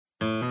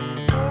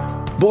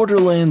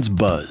Borderlands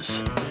Buzz,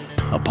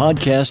 a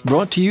podcast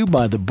brought to you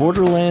by the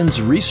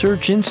Borderlands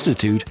Research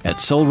Institute at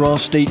Sul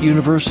Ross State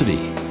University.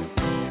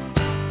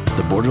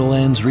 The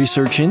Borderlands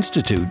Research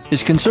Institute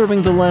is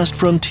conserving the last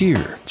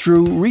frontier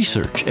through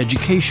research,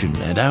 education,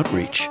 and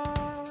outreach.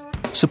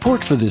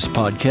 Support for this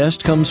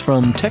podcast comes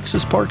from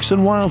Texas Parks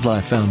and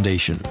Wildlife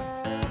Foundation.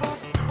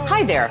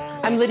 Hi there,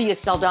 I'm Lydia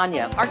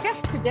Saldana. Our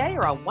guests today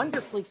are a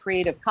wonderfully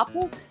creative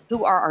couple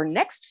who are our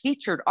next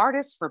featured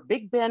artists for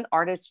Big Bend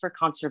Artists for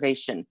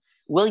Conservation,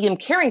 William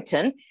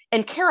Carrington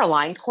and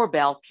Caroline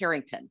Corbell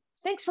Carrington.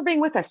 Thanks for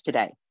being with us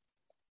today.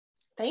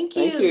 Thank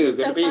you. Good This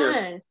is to be fun.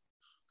 here.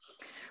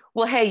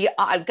 Well, hey,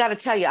 I've got to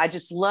tell you, I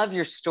just love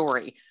your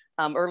story.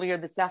 Earlier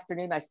this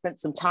afternoon, I spent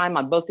some time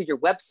on both of your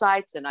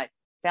websites and I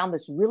found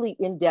this really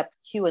in-depth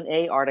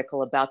Q&A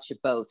article about you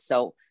both.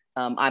 So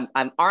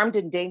I'm armed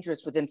and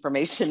dangerous with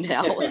information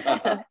now.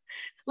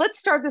 Let's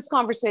start this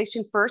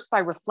conversation first by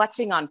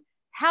reflecting on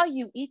how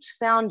you each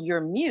found your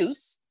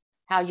muse,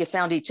 how you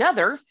found each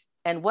other,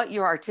 and what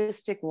your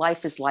artistic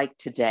life is like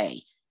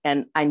today.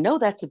 And I know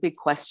that's a big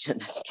question.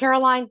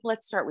 Caroline,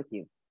 let's start with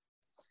you.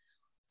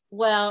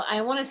 Well,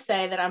 I want to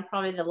say that I'm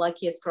probably the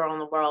luckiest girl in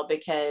the world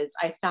because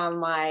I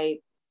found my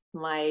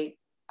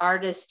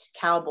artist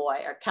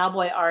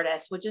cowboy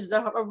artist, which is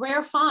a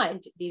rare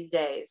find these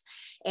days.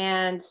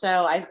 And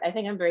so I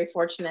think I'm very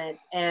fortunate.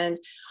 And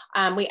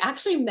we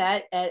actually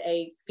met at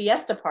a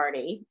fiesta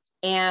party.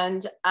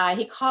 And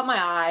he caught my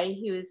eye.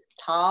 He was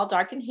tall,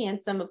 dark, and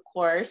handsome, of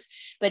course,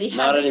 but he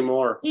had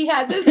anymore. He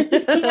had this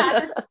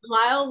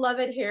Lyle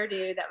Lovett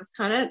hairdo that was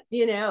kind of,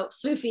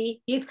 floofy.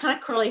 He's kind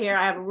of curly hair.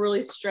 I have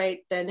really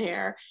straight, thin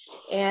hair,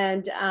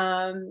 and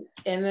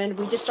then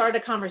we just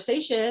started a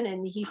conversation.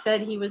 And he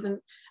said he was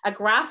a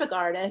graphic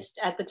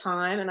artist at the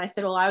time, and I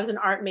said, well, I was an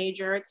art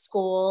major at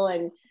school,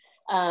 and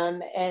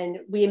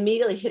we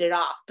immediately hit it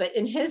off. But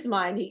in his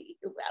mind,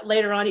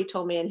 later on, he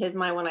told me in his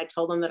mind, when I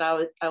told him that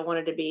I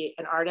wanted to be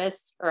an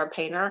artist or a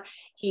painter,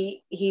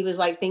 he was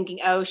like thinking,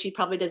 oh, she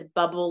probably does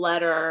bubble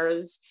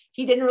letters.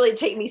 He didn't really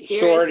take me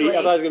seriously. Sorority.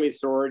 I thought it was going to be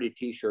sorority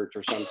t-shirts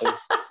or something.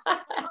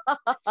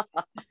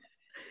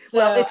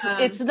 Well,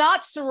 it's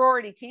not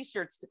sorority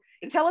t-shirts.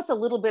 Tell us a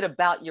little bit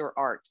about your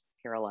art,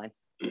 Caroline.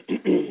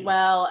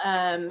 Well,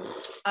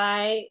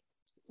 I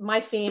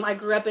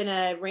grew up in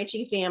a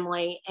ranching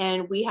family,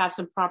 and we have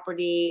some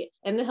property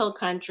in the Hill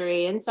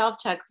Country, in South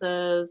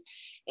Texas,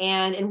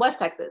 and in West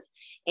Texas.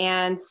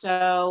 And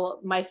so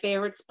my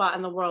favorite spot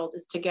in the world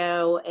is to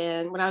go.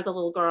 And when I was a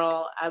little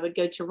girl, I would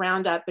go to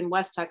Roundup in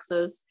West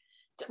Texas,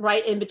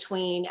 right in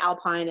between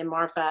Alpine and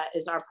Marfa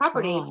is our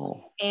property.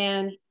 Oh.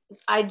 And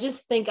I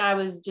just think I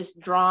was just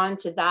drawn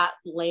to that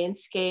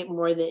landscape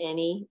more than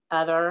any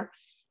other.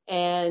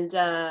 And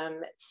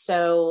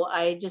so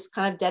I just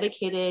kind of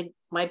dedicated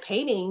my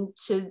painting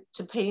to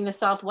painting the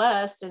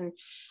Southwest. And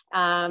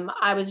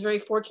I was very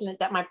fortunate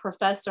that my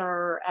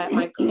professor at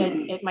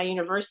my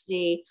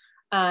university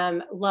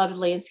loved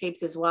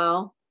landscapes as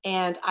well.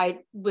 And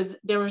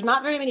there was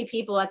not very many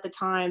people at the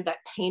time that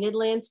painted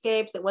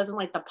landscapes. It wasn't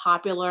like the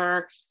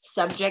popular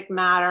subject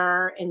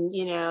matter in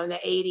the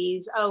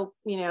 80s. Oh,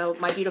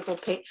 my beautiful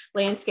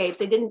landscapes.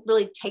 They didn't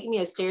really take me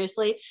as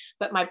seriously,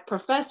 but my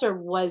professor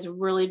was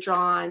really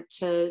drawn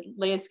to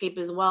landscape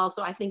as well.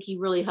 So I think he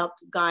really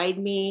helped guide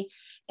me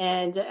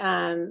and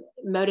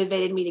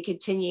motivated me to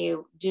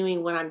continue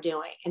doing what I'm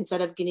doing instead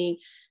of getting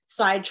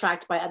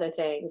sidetracked by other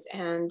things.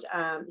 And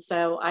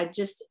so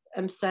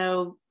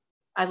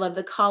I love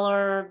the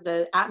color,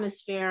 the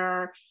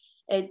atmosphere.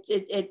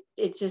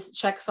 It just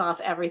checks off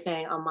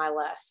everything on my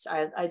list.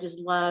 I just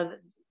love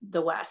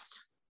the West.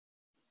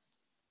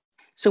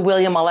 So,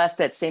 William, I'll ask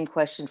that same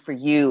question for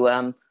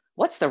you.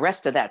 What's the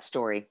rest of that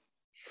story?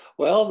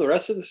 Well, the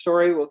rest of the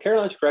story,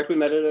 Caroline's correct. We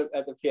met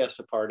at the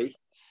fiesta party.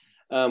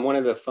 One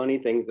of the funny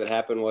things that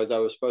happened was I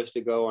was supposed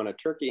to go on a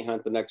turkey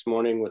hunt the next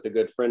morning with a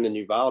good friend in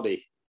Uvalde.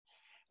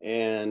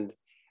 And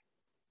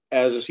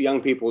as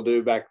young people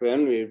do back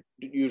then, we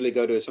usually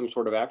go to some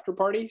sort of after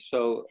party.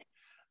 So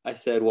I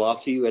said, well, I'll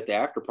see you at the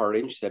after party.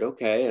 And she said,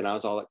 okay. And I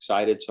was all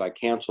excited. So I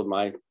canceled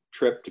my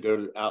trip to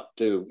go out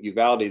to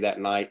Uvalde that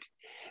night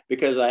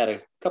because I had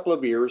a couple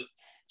of beers.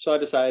 So I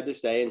decided to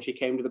stay, and she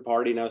came to the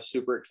party and I was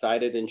super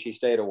excited. And she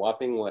stayed a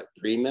whopping,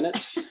 3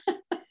 minutes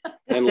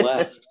and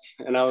left.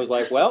 And I was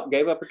like, well,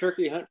 gave up a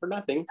turkey hunt for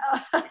nothing.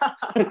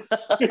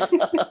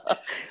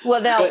 Well,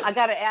 now I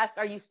got to ask,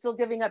 are you still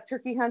giving up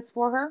turkey hunts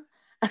for her?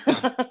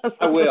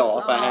 I will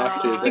if I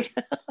have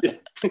to.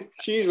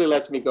 She usually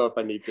lets me go if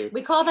I need to.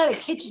 We call that a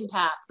kitchen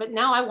pass, but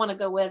now I want to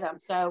go with them.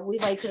 So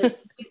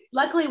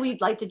luckily we'd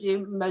like to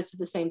do most of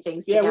the same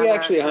things together. Yeah, we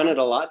actually hunted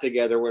a lot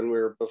together when we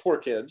were before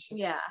kids.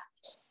 Yeah.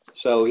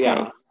 So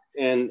yeah,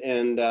 and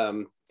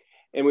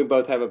we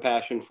both have a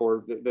passion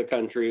for the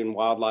country and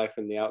wildlife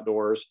and the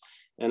outdoors.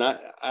 And I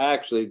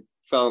actually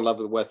fell in love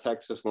with West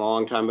Texas a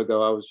long time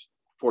ago. I was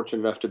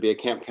fortunate enough to be a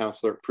camp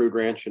counselor at Prude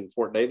Ranch in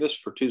Fort Davis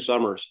for 2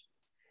 summers.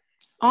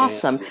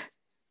 Awesome.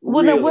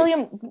 Well, now,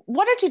 William,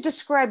 why don't you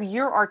describe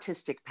your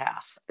artistic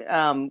path?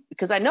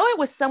 Because I know it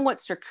was somewhat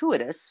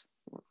circuitous.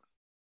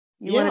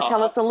 You want to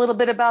tell us a little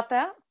bit about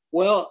that?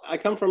 Well, I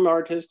come from an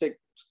artistic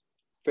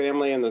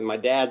family, and then my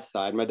dad's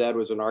side. My dad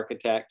was an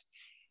architect,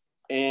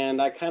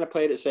 and I kind of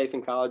played it safe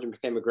in college and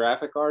became a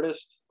graphic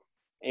artist,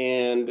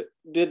 and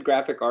did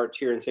graphic arts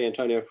here in San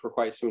Antonio for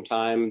quite some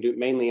time,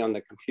 mainly on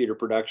the computer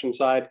production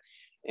side,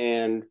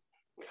 and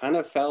kind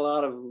of fell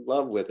out of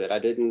love with it.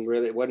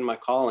 It wasn't my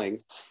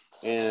calling.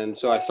 And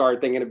so I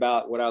started thinking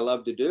about what I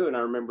love to do. And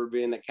I remember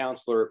being the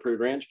counselor at Prude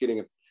Ranch, getting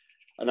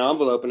an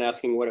envelope and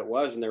asking what it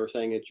was. And they were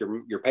saying, it's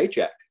your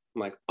paycheck. I'm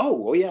like, oh,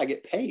 well, yeah, I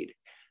get paid.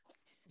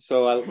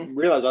 So I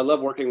realized I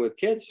love working with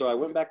kids. So I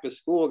went back to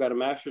school, got a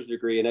master's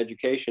degree in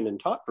education, and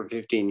taught for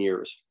 15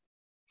 years.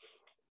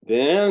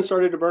 Then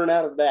started to burn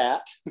out of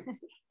that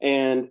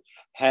and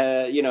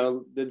had,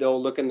 the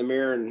old look in the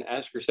mirror and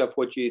ask yourself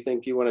what you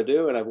think you want to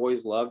do. And I've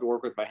always loved to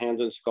work with my hands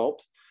and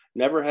sculpt.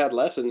 Never had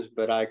lessons,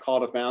 but I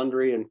called a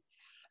foundry and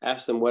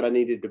asked them what I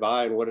needed to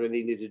buy and what I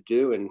needed to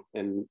do,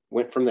 and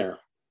went from there.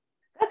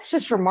 That's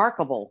just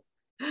remarkable.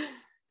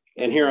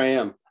 And here I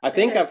am. I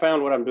think I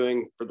found what I'm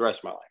doing for the rest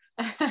of my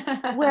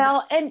life.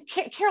 Well, and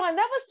Caroline,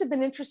 that must have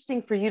been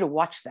interesting for you to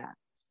watch that.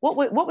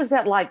 What was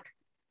that like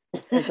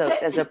as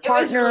a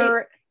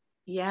partner?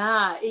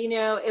 Yeah,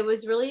 it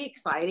was really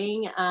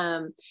exciting.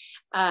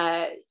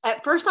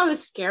 At first I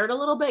was scared a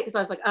little bit because I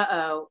was like,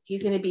 uh-oh,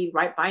 he's going to be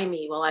right by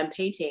me while I'm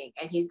painting,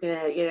 and he's going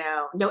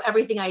to, know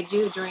everything I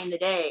do during the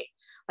day.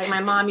 Like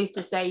my mom used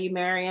to say, you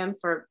marry him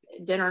for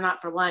dinner,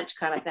 not for lunch,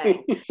 kind of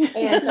thing.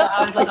 And so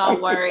I was like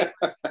all worried,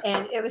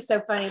 and it was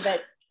so funny.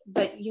 But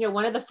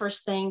one of the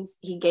first things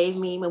he gave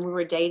me when we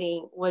were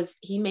dating was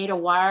he made a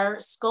wire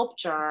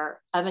sculpture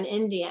of an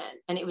Indian,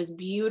 and it was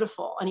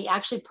beautiful. And he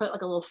actually put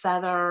like a little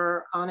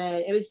feather on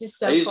it. It was just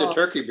so cool. I used a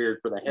turkey beard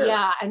for the hair.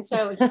 Yeah. And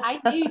so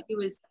I knew he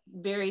was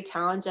very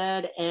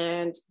talented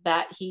and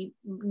that he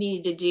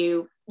needed to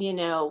do,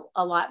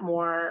 a lot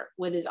more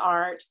with his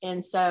art.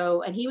 And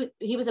so, and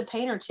he was a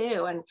painter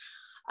too.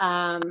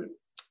 And,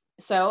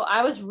 so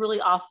I was really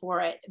off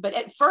for it. But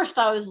at first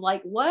I was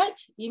like, what?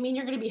 You mean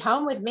you're going to be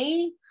home with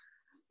me?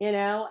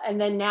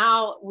 And then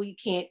now we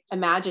can't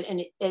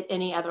imagine it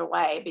any other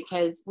way,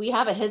 because we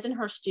have a his and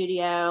her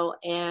studio,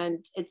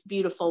 and it's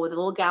beautiful with a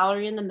little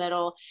gallery in the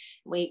middle.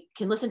 We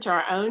can listen to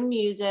our own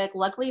music.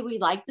 Luckily we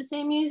like the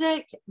same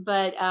music,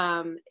 but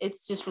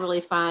it's just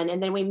really fun.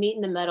 And then we meet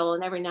in the middle,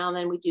 and every now and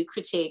then we do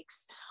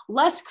critiques.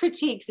 Less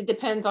critiques. It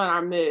depends on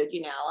our mood,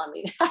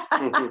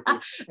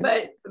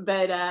 but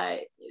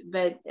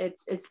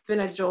it's been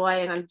a joy,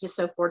 and I'm just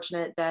so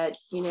fortunate that,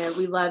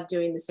 we love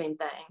doing the same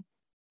thing.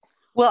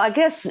 Well, I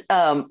guess,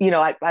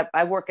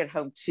 I work at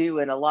home too.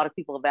 And a lot of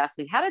people have asked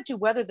me, how did you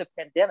weather the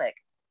pandemic?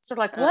 Sort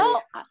of like,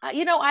 well,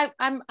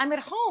 I'm at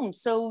home.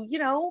 So,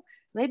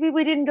 maybe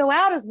we didn't go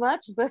out as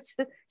much, but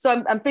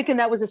so I'm thinking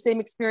that was the same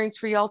experience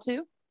for y'all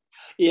too.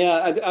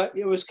 Yeah,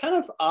 it was kind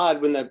of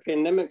odd when the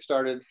pandemic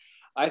started.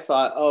 I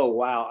thought, oh,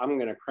 wow, I'm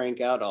going to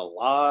crank out a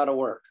lot of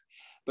work.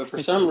 But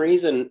for some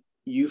reason,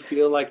 you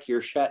feel like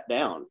you're shut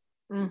down.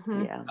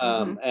 Mm-hmm.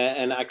 Yeah.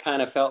 And I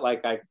kind of felt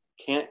like I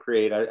can't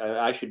create.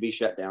 I should be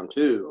shut down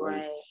too.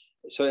 Right.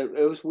 So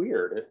it was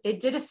weird. It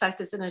did affect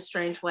us in a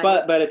strange way.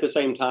 But at the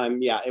same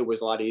time, yeah, it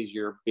was a lot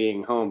easier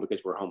being home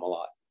because we're home a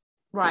lot.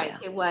 Right.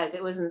 Yeah. It was.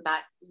 It wasn't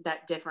that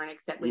different,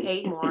 except we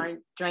ate more and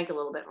drank a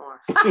little bit more.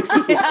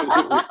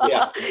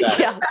 Yeah.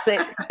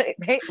 Exactly.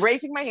 Hey,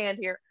 raising my hand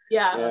here.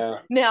 Yeah.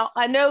 Now,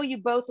 I know you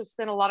both have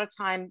spent a lot of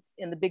time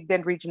in the Big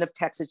Bend region of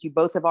Texas. You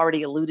both have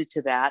already alluded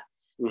to that.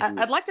 Mm-hmm.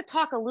 I'd like to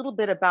talk a little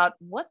bit about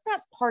what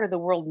that part of the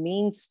world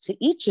means to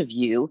each of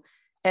you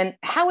and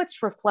how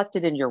it's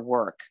reflected in your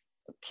work.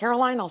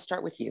 Caroline, I'll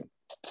start with you.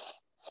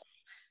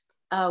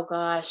 Oh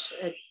gosh,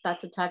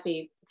 that's a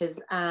toughie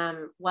because,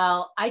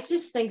 I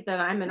just think that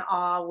I'm in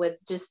awe with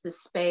just the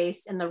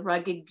space and the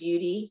rugged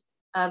beauty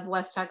of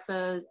West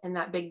Texas and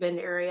that Big Bend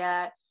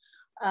area.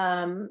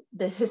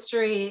 The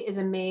history is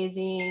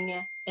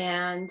amazing,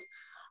 and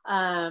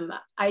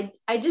I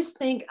just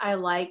think I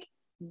like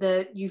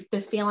the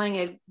feeling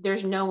of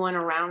there's no one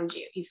around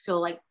you. You feel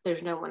like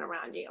there's no one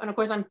around you, and of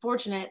course I'm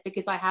fortunate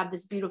because I have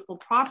this beautiful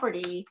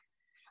property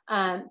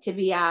to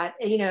be at,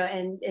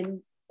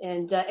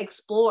 and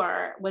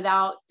explore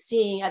without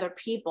seeing other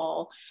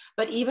people.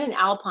 But even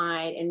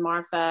Alpine and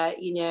Marfa,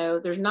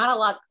 there's not a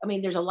lot. I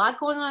mean, there's a lot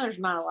going on. There's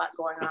not a lot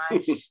going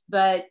on,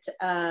 but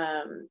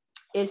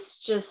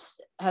it's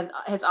just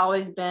has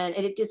always been.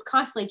 It's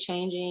constantly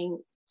changing,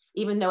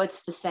 even though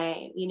it's the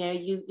same.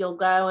 You'll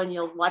go and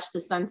you'll watch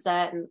the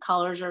sunset, and the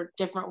colors are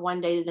different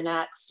one day to the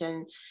next.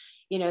 And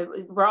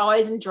we're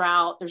always in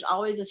drought. There's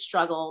always a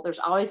struggle. There's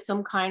always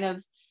some kind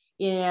of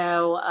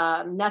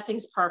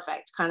nothing's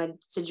perfect kind of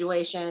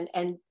situation.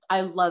 And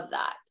I love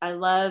that. I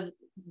love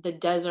the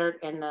desert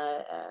and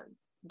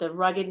the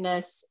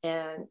ruggedness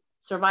and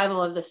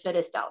survival of the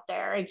fittest out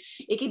there. And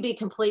it could be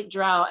complete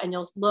drought, and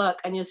you'll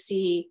look and you'll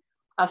see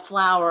a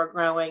flower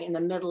growing in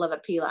the middle of a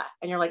pila.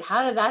 And you're like,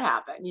 how did that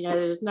happen?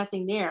 There's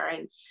nothing there.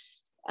 And,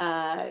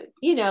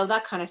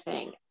 that kind of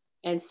thing.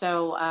 And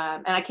so,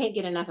 and I can't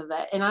get enough of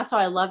it. And also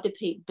I love to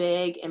paint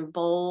big and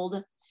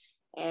bold.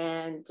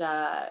 And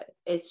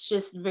it's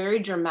just very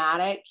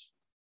dramatic.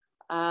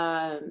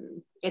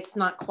 It's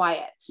not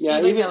quiet, Yeah,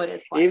 even though it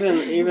is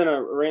quiet. Even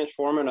a ranch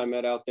foreman I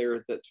met out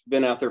there that's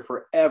been out there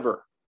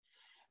forever,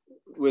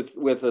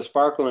 with a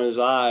sparkle in his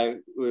eye,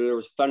 there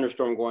was a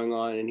thunderstorm going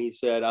on, and he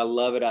said, "I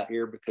love it out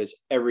here because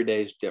every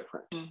day is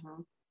different."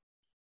 Mm-hmm.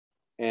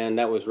 And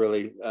that was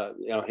really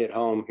hit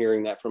home,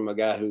 hearing that from a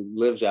guy who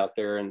lives out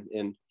there,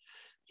 and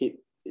he,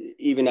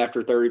 even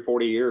after 30,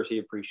 40 years, he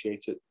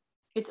appreciates it.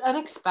 It's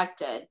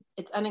unexpected.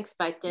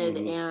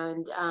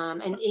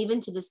 Mm-hmm. And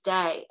even to this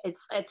day,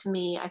 it's to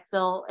me, I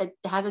feel it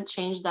hasn't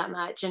changed that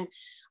much, and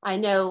I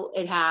know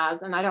it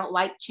has, and I don't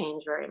like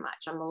change very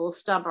much. I'm a little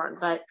stubborn,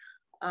 but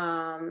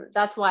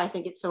that's why I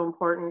think it's so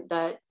important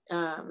that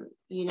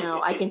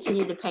I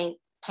continue to paint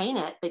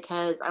it,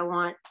 because I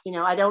want,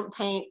 I don't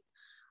paint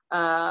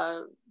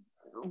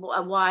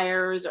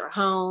wires or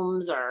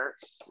homes or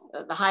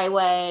the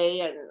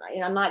highway,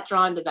 and I'm not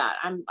drawn to that.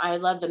 I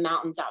love the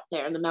mountains out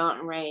there, and the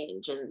mountain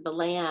range, and the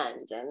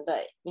land, and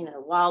the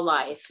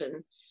wildlife,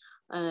 and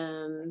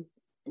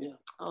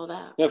all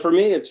that. Yeah, for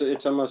me,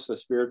 it's almost a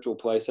spiritual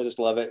place. I just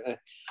love it.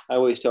 I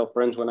always tell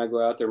friends when I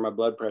go out there, my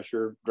blood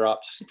pressure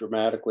drops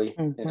dramatically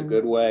mm-hmm. in a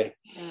good way.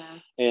 Yeah.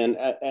 And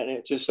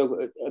it's just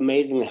so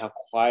amazing how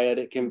quiet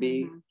it can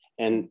be,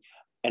 mm-hmm.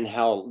 and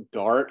how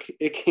dark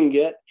it can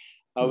get.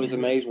 I was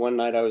amazed one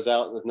night I was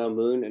out with no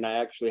moon, and I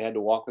actually had to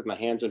walk with my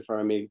hands in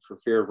front of me for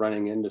fear of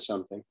running into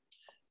something.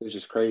 It was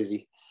just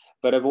crazy.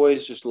 But I've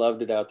always just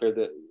loved it out there,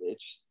 that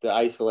it's the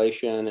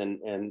isolation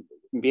and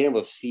being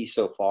able to see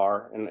so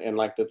far. And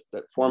like the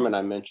foreman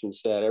I mentioned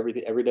said, every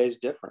day is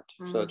different.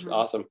 Mm-hmm. So it's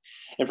awesome.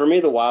 And for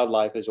me, the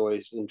wildlife is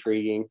always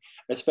intriguing,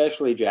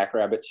 especially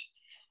jackrabbits.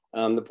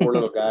 The poor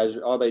little guys,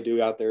 all they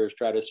do out there is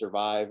try to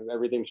survive.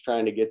 Everything's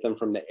trying to get them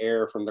from the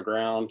air, from the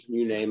ground,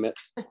 you name it.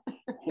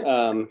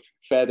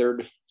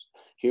 Feathered,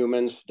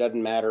 humans,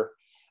 doesn't matter.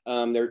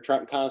 They're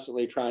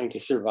constantly trying to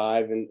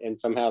survive, and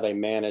somehow they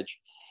manage.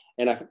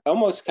 And I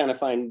almost kind of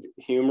find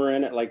humor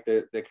in it, like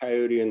the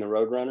coyote and the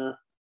roadrunner.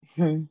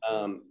 Mm-hmm.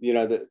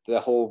 The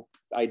whole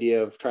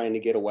idea of trying to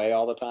get away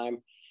all the time.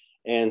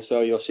 And so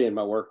you'll see in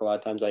my work, a lot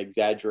of times I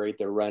exaggerate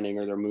their running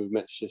or their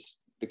movements, just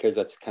because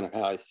that's kind of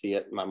how I see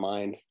it in my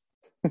mind.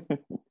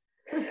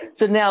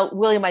 So now,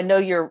 William, I know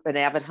you're an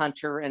avid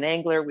hunter and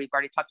angler. We've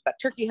already talked about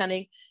turkey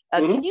hunting.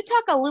 Mm-hmm. Can you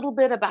talk a little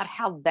bit about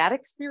how that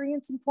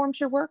experience informs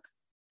your work?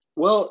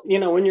 Well,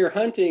 when you're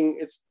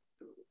hunting,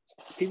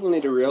 people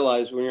need to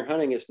realize when you're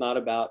hunting, it's not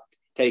about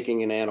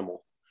taking an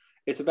animal.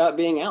 It's about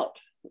being out.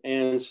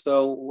 And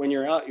so when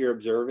you're out, you're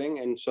observing.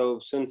 And so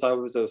since I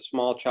was a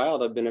small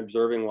child, I've been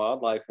observing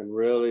wildlife and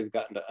really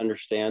gotten to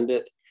understand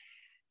it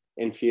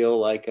and feel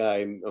like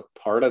I'm a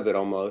part of it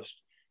almost.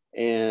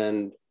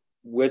 And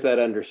with that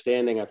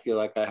understanding, I feel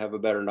like I have a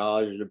better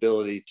knowledge and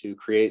ability to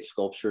create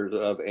sculptures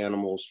of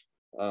animals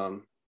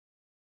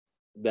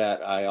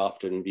that I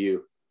often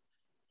view.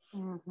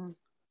 Mm-hmm.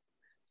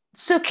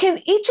 So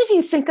can each of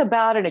you think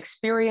about an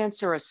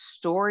experience or a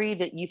story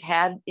that you've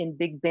had in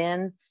Big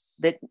Bend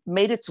that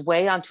made its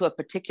way onto a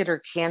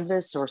particular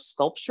canvas or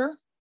sculpture?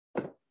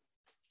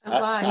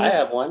 I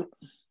have one.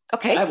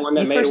 Okay. I have one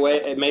that made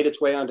its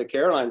way onto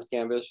Caroline's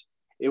canvas.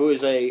 It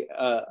was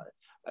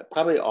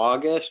probably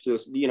August,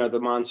 the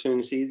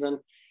monsoon season,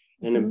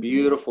 and a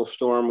beautiful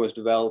storm was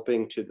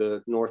developing to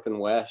the north and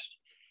west.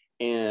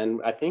 And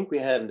I think we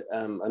had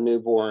a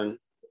newborn,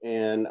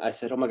 and I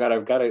said, "Oh my God,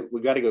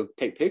 we got to go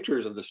take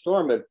pictures of the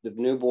storm." But the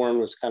newborn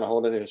was kind of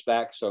holding us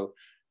back. So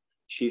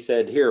she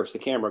said, "Here, it's the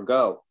camera,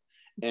 go."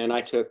 And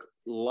I took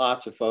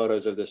lots of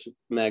photos of this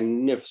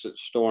magnificent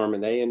storm,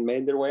 and they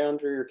made their way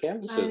onto your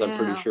canvases, I'm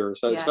pretty sure.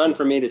 So it's fun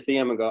for me to see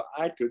them and go,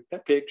 I took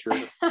that picture.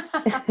 It's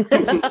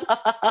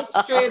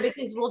true,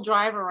 because we'll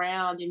drive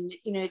around and,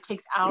 it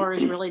takes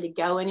hours really to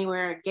go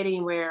anywhere, get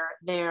anywhere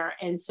there.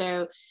 And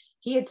so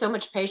he had so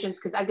much patience,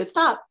 because I go,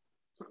 stop.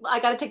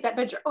 I got to take that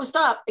picture. Oh,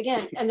 stop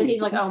again. And then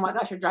he's like, oh my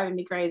gosh, you're driving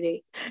me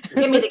crazy.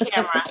 Give me the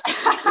camera.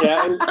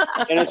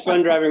 And it's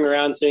fun driving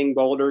around, seeing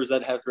boulders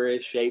that have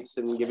various shapes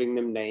and giving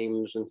them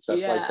names and stuff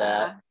like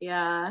that.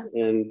 Yeah.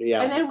 And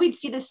then we'd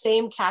see the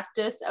same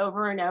cactus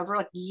over and over,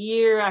 like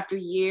year after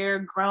year,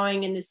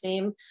 growing in the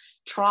same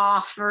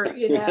trough, or,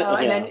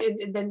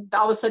 and then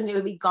all of a sudden it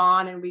would be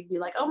gone, and we'd be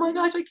like, oh my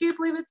gosh, I can't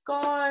believe it's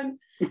gone.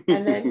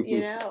 And then,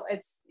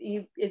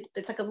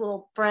 it's like a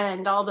little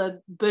friend, all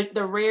the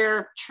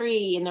rare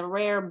tree and the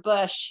rare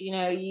bush,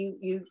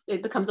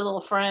 it becomes a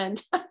little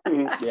friend.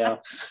 Yeah.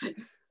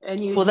 And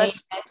you Well,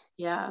 that's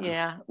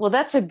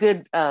a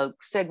good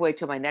segue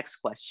to my next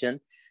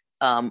question,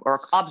 or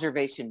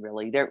observation,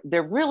 really.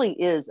 There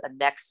really is a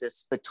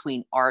nexus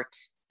between art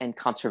and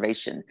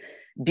conservation.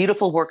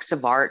 Beautiful works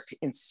of art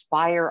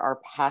inspire our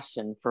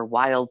passion for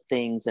wild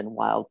things and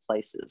wild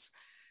places.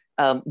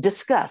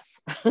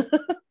 Discuss.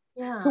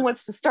 Yeah. Who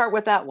wants to start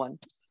with that one?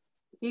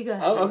 You go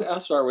ahead. Okay, I'll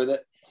start with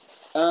it.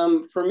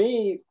 For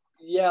me,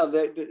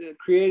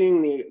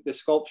 creating the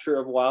sculpture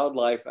of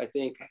wildlife, I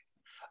think,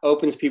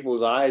 opens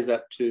people's eyes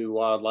up to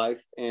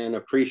wildlife and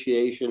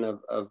appreciation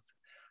of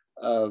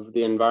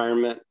the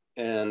environment.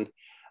 And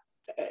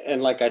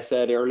And like I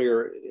said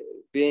earlier,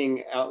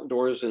 being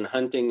outdoors and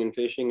hunting and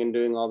fishing and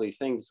doing all these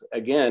things,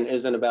 again,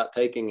 isn't about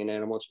taking an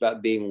animal. It's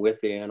about being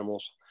with the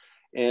animals.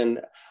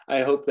 And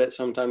I hope that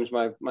sometimes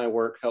my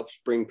work helps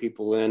bring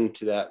people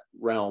into that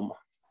realm.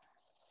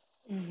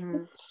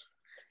 Mm-hmm.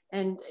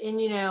 And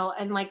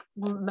like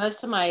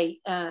most of my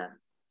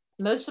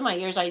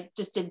years, I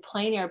just did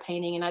plein air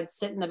painting, and I'd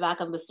sit in the back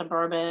of the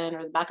Suburban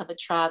or the back of the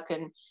truck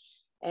and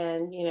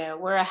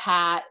wear a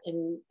hat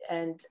and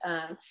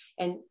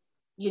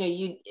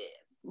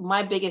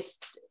my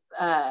biggest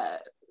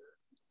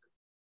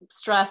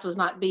stress was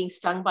not being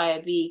stung by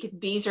a bee, because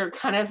bees are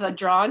kind of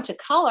drawn to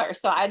color.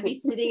 So I'd be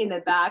sitting in the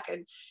back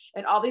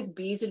and all these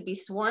bees would be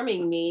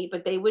swarming me,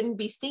 but they wouldn't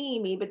be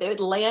stinging me, but they would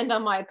land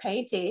on my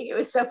painting. It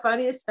was the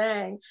funniest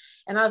thing.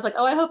 And I was like,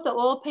 oh, I hope the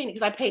oil painting,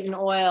 because I paint in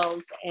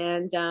oils.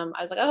 And I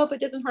was like, I hope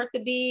it doesn't hurt the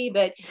bee.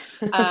 But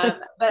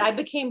I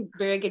became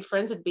very good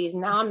friends with bees.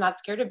 Now I'm not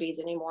scared of bees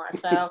anymore.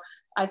 So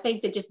I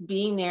think that just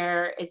being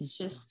there, it's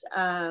just,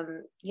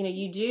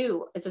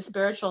 it's a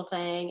spiritual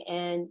thing,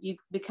 and you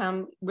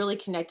become really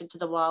connected to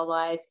the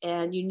wildlife,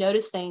 and you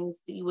notice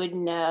things that you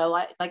wouldn't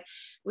know. Like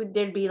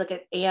there'd be like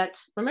an ant.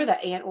 Remember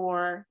that ant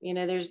war?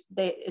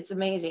 It's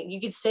amazing. You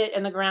could sit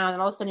in the ground,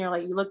 and all of a sudden you're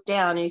like, you look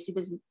down and you see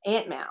this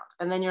ant mound,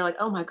 and then you're like,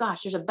 oh my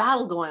gosh, there's a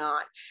battle going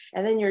on.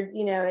 And then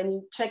and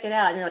you check it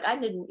out, and you're like, I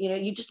didn't,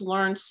 you just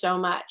learn so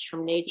much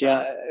from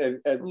nature.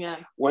 Yeah.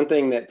 One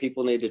thing that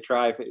people need to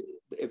try,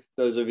 if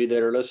those of you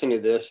that are listening to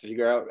this, if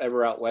you're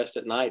ever out west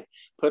at night,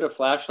 put a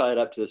flashlight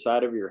up to the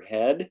side of your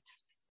head,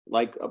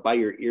 like by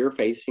your ear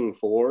facing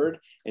forward,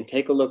 and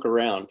take a look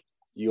around.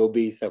 You'll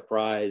be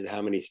surprised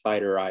how many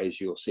spider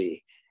eyes you'll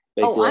see.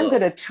 Glow. I'm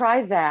going to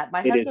try that.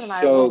 My husband and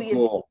I will be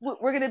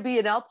we're going to be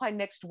in Alpine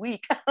next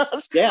week.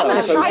 Yeah. I'm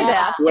going to try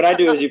that. What I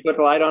do is you put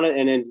the light on it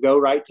and then go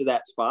right to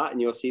that spot,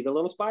 and you'll see the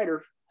little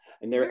spider,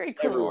 and they're very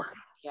cool. Everywhere.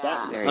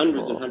 Yeah,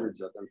 hundreds and hundreds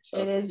of them. So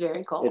it is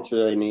very cool. It's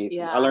really neat.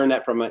 Yeah. I learned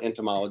that from an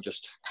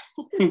entomologist.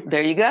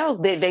 There you go.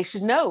 They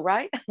should know,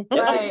 right?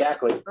 Yeah, right.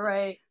 Exactly.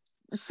 Right.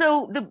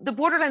 So the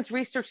Borderlands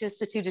Research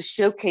Institute is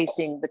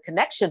showcasing the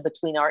connection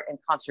between art and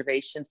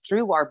conservation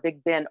through our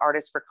Big Bend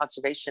Artists for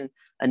Conservation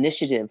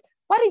initiative.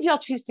 Why did y'all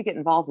choose to get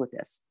involved with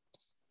this?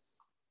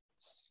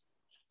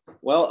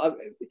 Well,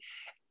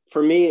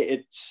 for me,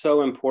 it's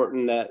so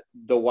important that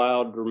the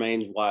wild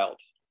remains wild,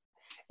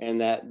 and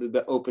that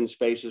the open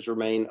spaces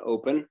remain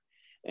open.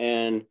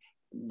 And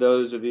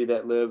those of you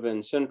that live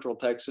in Central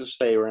Texas,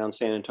 say around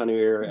San Antonio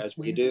area, as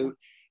we do,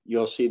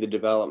 you'll see the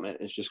development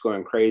is just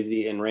going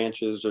crazy, and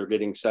ranches are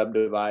getting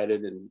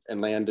subdivided,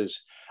 and land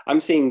is, I'm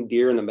seeing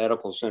deer in the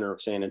medical center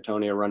of San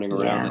Antonio running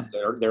around.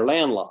 Yeah. They're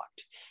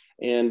landlocked.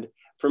 And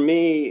for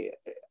me,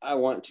 I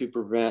want to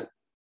prevent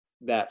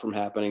that from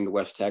happening to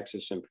West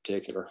Texas in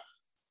particular.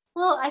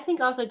 Well, I think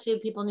also too,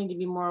 people need to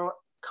be more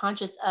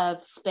conscious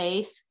of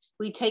space.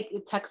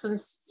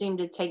 Texans seem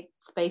to take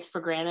space for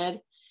granted.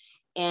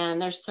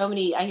 And there's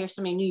I hear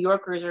so many New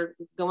Yorkers are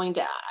going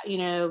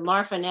to,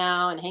 Marfa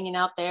now and hanging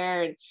out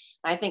there. And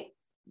I think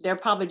they're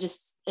probably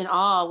just in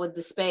awe with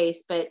the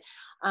space, but,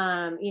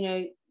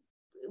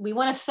 we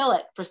want to fill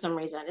it for some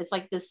reason. It's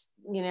like this,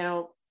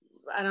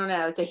 I don't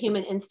know, it's a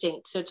human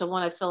instinct to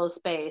want to fill a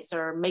space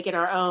or make it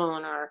our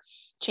own or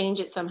change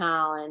it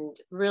somehow. And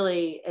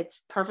really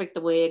it's perfect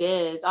the way it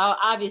is.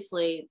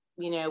 Obviously,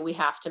 we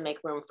have to make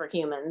room for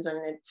humans,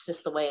 and it's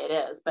just the way it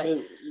is,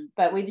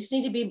 but we just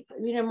need to be,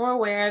 more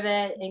aware of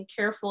it and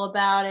careful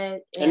about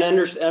it and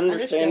understand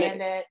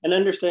it. And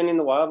understanding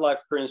the wildlife.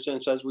 For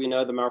instance, as we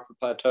know, the Marfa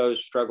Plateau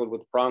struggled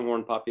with the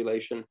pronghorn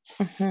population,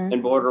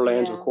 and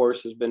Borderlands, of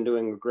course, has been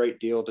doing a great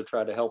deal to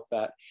try to help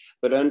that.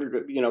 But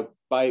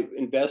by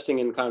investing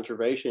in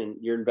conservation,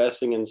 you're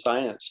investing in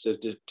science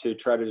to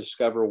try to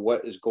discover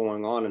what is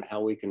going on and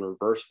how we can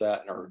reverse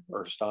that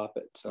or stop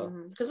it. So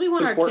because we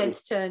want our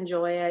kids to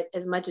enjoy it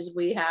as much as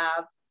we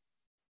have.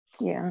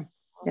 Yeah.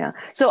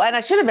 So, and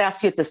I should have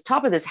asked you at the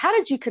top of this, how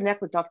did you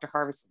connect with Dr.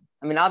 Harvison?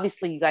 I mean,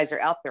 obviously you guys are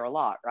out there a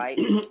lot, right?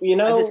 I'm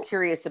just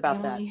curious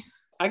about that.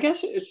 I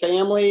guess it's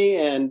family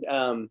and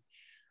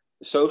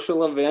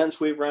social events.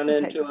 We've run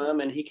into him,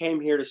 and he came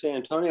here to San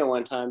Antonio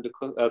one time to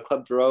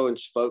Club Drouot and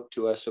spoke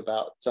to us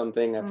about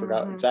something. I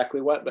forgot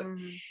exactly what, but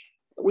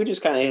we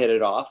just kind of hit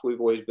it off. We've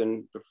always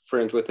been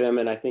friends with him,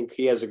 and I think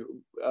he has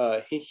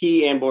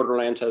he and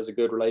Borderlands has a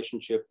good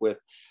relationship with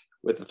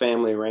the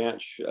family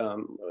ranch,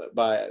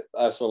 by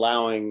us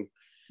allowing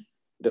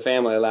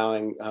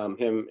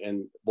him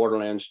and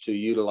Borderlands to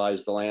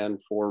utilize the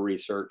land for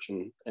research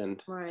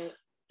and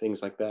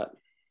things like that.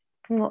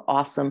 Well,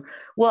 awesome.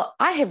 Well,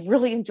 I have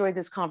really enjoyed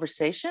this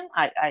conversation.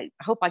 I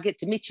hope I get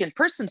to meet you in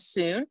person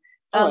soon.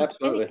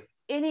 Absolutely.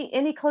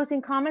 Any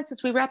closing comments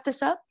as we wrap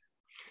this up?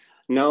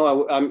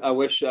 No, I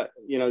wish,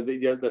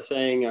 the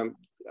saying,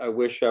 I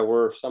wish I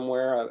were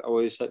somewhere. I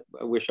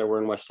wish I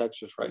were in West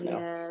Texas right now.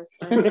 Yes,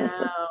 I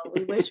know.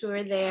 We wish we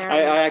were there.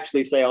 I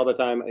actually say all the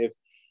time, if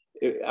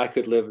I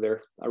could live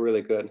there, I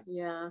really could.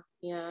 Yeah.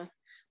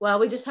 Well,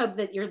 we just hope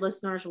that your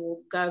listeners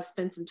will go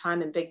spend some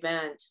time in Big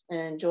Bend and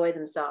enjoy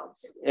themselves.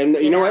 And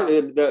you know what?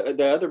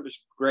 The other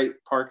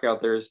great park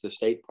out there is the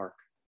state park.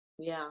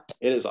 Yeah.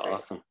 It is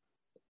awesome.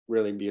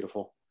 Really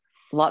beautiful.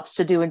 Lots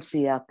to do and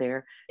see out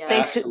there.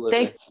 Yeah.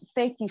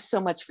 Thank you so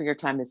much for your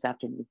time this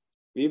afternoon.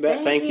 You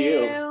bet. Thank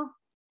you.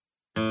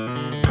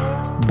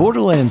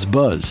 Borderlands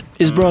Buzz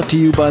is brought to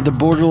you by the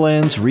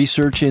Borderlands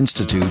Research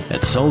Institute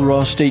at Sul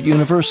Ross State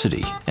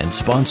University and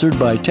sponsored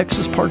by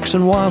Texas Parks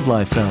and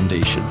Wildlife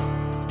Foundation.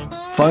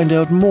 Find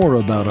out more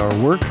about our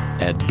work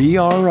at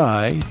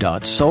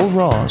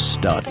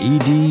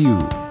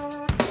bri.sulross.edu.